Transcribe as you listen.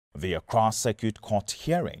The Accra Circuit Court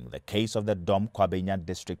hearing the case of the KWABENYA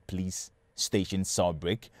District Police Station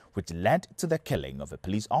jailbreak, which led to the killing of a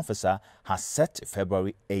police officer, has set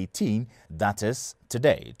February 18, that is,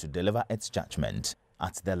 today, to deliver its judgment.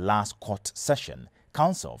 At the last court session,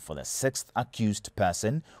 counsel for the sixth accused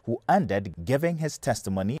person, who ended giving his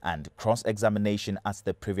testimony and cross-examination at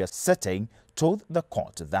the previous sitting, told the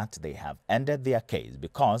court that they have ended their case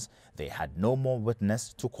because they had no more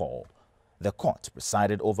witness to call. The court,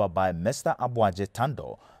 presided over by Mr. Abuaje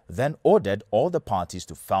Tando, then ordered all the parties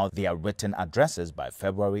to file their written addresses by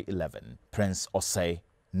February 11. Prince Osei,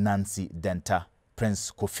 Nancy Denta,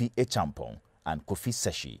 Prince Kofi Echampong, and Kofi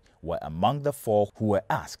Seshi were among the four who were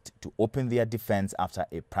asked to open their defense after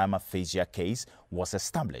a prima facie case was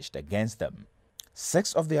established against them.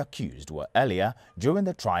 6 of the accused were earlier, during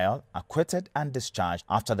the trial, acquitted and discharged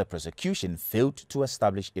after the prosecution failed to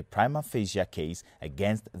establish a prima facie case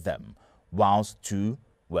against them, whilst 2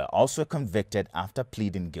 were also convicted after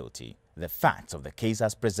pleading guilty. The facts of the case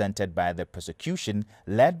as presented by the prosecution,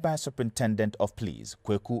 led by Superintendent of Police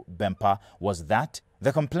KWABENYA, was that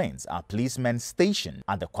the complaints are policemen stationed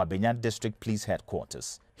at the KWABENYA District Police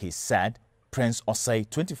Headquarters. He said Prince Osei,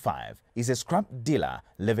 25, is a scrap dealer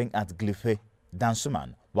living at Glife,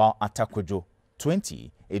 Dansuman, while Atakojo,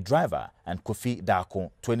 20, a driver, and Kofi Dako,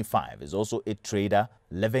 25, is also a trader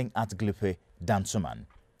living at Glife, Dansuman.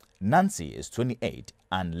 Nancy is 28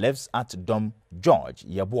 and lives at Dom George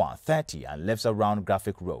Yabua, 30, and lives around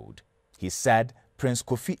Graphic Road. He said Prince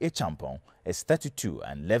Kofi Echampong is 32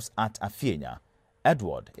 and lives at Afienya.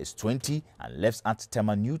 Edward is 20 and lives at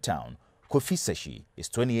Tema Newtown. Kofi Seshi is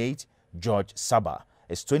 28, George Saba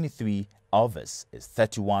is 23, Elvis is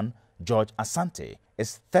 31, George Asante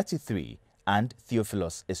is 33, and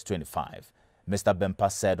Theophilus is 25. Mr. Bempa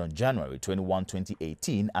said on January 21,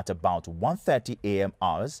 2018, at about 1:30 a.m.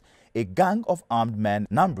 hours, a gang of armed men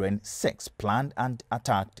numbering 6 planned and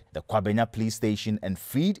attacked the KWABENYA police station and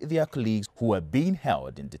freed their colleagues who were being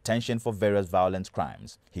held in detention for various violent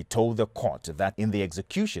crimes. He told the court that in the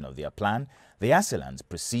execution of their plan, the assailants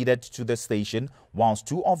proceeded to the station, whilst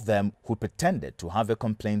 2 of them who pretended to have a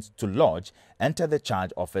complaint to lodge entered the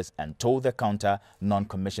charge office and told the counter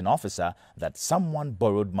non-commissioned officer that someone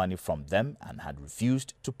borrowed money from them and had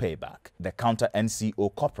refused to pay back. The counter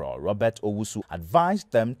NCO Corporal Robert Owusu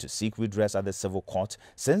advised them to seek redress at the civil court,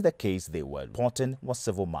 since the case they were reporting was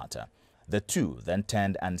civil matter. The 2 then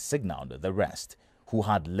turned and signaled the rest, who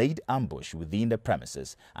had laid ambush within the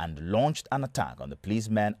premises, and launched an attack on the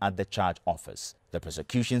policemen at the charge office. The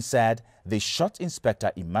prosecution said they shot Inspector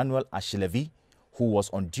Emmanuel Ashilevi, who was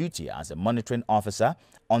on duty as a monitoring officer,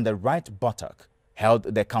 on the right buttock, held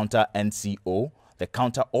the counter NCO, the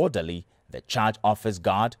counter orderly, the charge office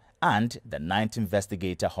guard, and the 9th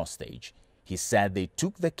investigator hostage. He said they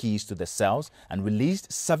took the keys to the cells and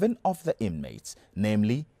released 7 of the inmates,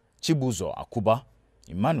 namely Chibuzo Akuba,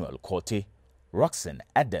 Emmanuel Kote, Roxanne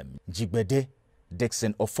Adam Jigbede,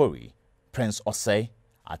 Dixon Ofori, Prince Osei,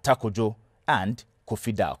 Atakojo, and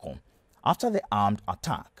Kofi Dako. After the armed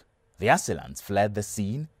attack, the assailants fled the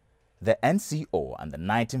scene. The NCO and the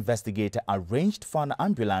 9th investigator arranged for an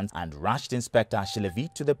ambulance and rushed Inspector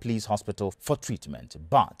Ashilevi to the police hospital for treatment,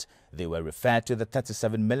 but they were referred to the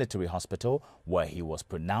 37 military hospital, where he was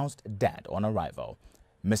pronounced dead on arrival.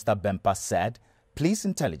 Mr. Bempa said police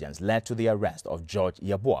intelligence led to the arrest of George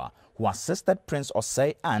Yabua, who assisted Prince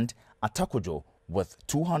Osei and Atakojo with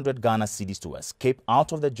 200 Ghana cedis to escape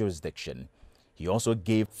out of the jurisdiction. He also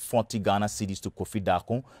gave 40 Ghana cedis to Kofi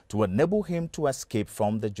Dako to enable him to escape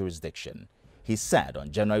from the jurisdiction. He said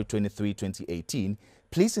on January 23, 2018,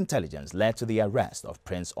 police intelligence led to the arrest of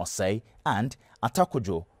Prince Osei and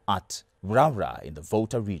Atakojo at Wrawra in the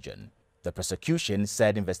Volta region. The prosecution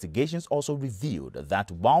said investigations also revealed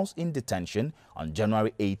that whilst in detention on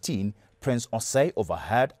January 18, Prince Osei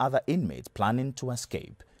overheard other inmates planning to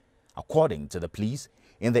escape. According to the police,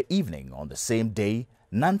 in the evening on the same day,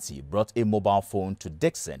 Nancy brought a mobile phone to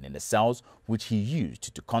Dixon in the cells, which he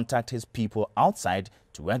used to contact his people outside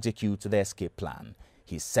to execute the escape plan.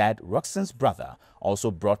 He said Roxanne's brother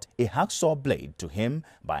also brought a hacksaw blade to him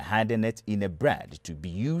by hiding it in a bread to be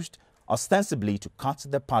used ostensibly to cut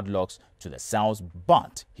the padlocks to the cells,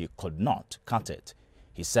 but he could not cut it.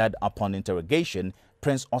 He said upon interrogation,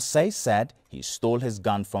 Prince Osei said he stole his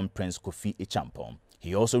gun from Prince Kofi Echampong.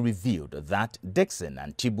 He also revealed that Dixon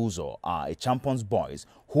and Chibuzo are Echampong's boys,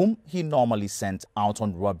 whom he normally sent out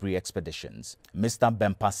on robbery expeditions. Mr.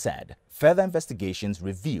 Bempa said further investigations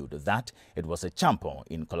revealed that it was Echampong,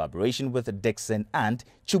 in collaboration with Dixon and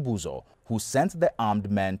Chibuzo, who sent the armed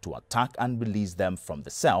men to attack and release them from the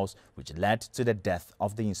cells, which led to the death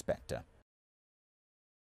of the inspector.